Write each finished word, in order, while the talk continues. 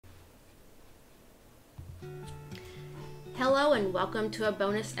Hello and welcome to a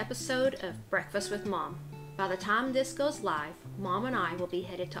bonus episode of Breakfast with Mom. By the time this goes live, Mom and I will be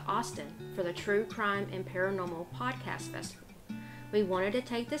headed to Austin for the True Crime and Paranormal Podcast Festival. We wanted to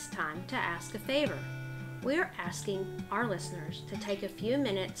take this time to ask a favor. We are asking our listeners to take a few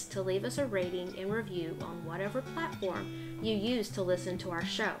minutes to leave us a rating and review on whatever platform you use to listen to our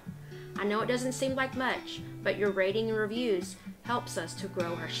show. I know it doesn't seem like much, but your rating and reviews helps us to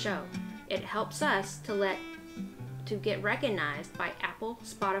grow our show. It helps us to get recognized by Apple,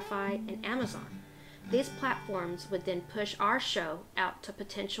 Spotify, and Amazon. These platforms would then push our show out to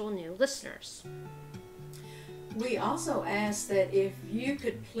potential new listeners. We also ask that if you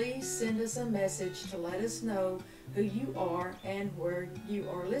could please send us a message to let us know who you are and where you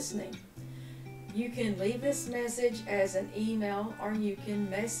are listening. You can leave this message as an email or you can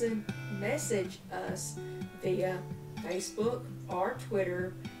message us via Facebook or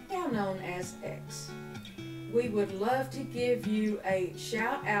Twitter, now known as X. We would love to give you a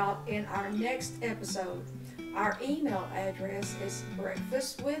shout out in our next episode. Our email address is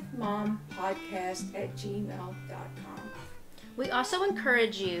breakfastwithmompodcast@gmail.com. We also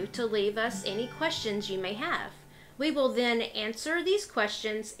encourage you to leave us any questions you may have. We will then answer these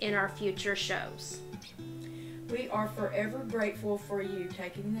questions in our future shows. We are forever grateful for you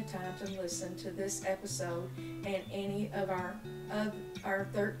taking the time to listen to this episode and any of our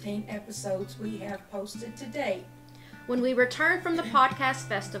 13 episodes we have posted to date. When we return from the podcast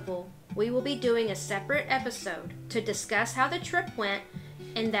festival, we will be doing a separate episode to discuss how the trip went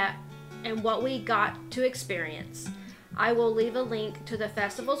and what we got to experience. I will leave a link to the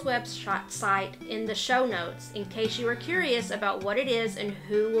festival's website in the show notes in case you are curious about what it is and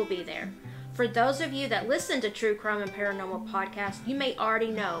who will be there. For those of you that listen to True Crime and Paranormal Podcast, you may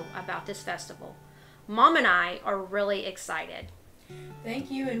already know about this festival. Mom and I are really excited.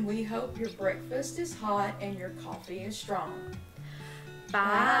 Thank you, and we hope your breakfast is hot and your coffee is strong.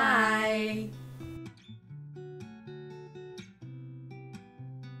 Bye.